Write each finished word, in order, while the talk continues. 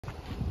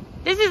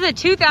This is a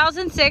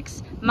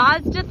 2006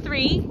 Mazda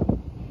 3.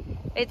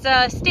 It's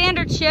a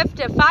standard shift,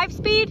 a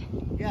 5-speed?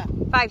 Yeah.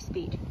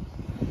 5-speed.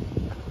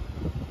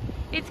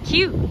 It's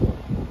cute.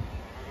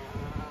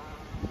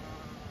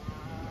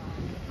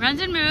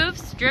 Runs and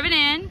moves, driven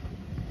in.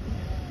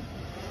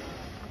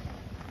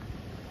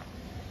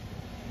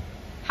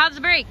 How's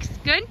the brakes?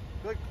 Good?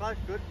 Good clutch,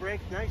 good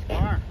brakes, nice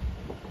car.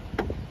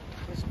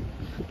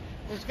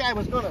 This guy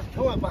was going to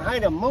tow it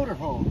behind a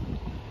motorhome.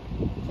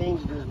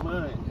 Changed his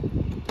mind.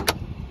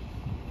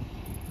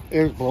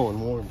 Air's blowing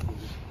warm.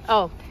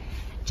 Oh,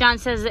 John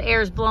says the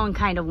air's blowing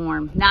kind of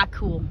warm. Not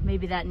cool.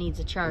 Maybe that needs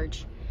a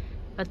charge.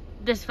 But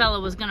this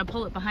fellow was going to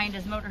pull it behind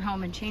his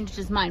motorhome and changed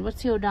his mind.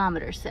 What's the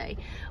odometer say?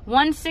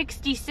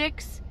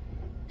 166,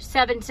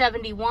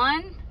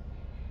 771.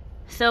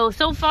 So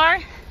far,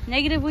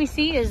 negative we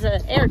see is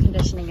air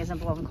conditioning isn't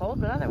blowing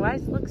cold, but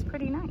otherwise it looks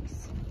pretty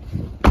nice.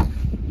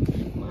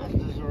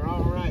 Mazdas are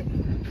all right.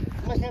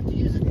 You must have to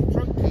use a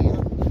trunk key,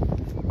 huh?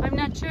 I'm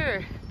not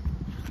sure.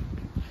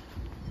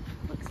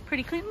 Looks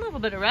pretty clean. A little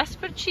bit of rust,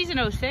 but she's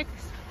an 06.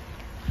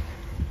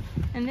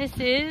 And this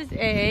is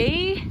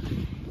a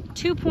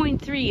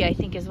 2.3, I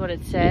think is what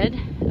it said.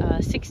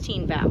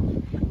 16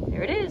 valve.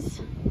 There it is.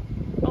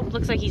 Oh,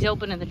 looks like he's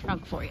opening the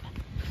trunk for you.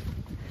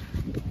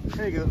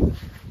 There you go.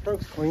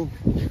 Trunk's clean.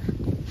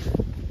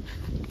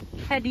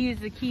 Had to use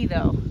the key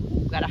though.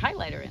 Got a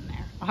highlighter in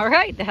there. All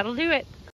right, that'll do it.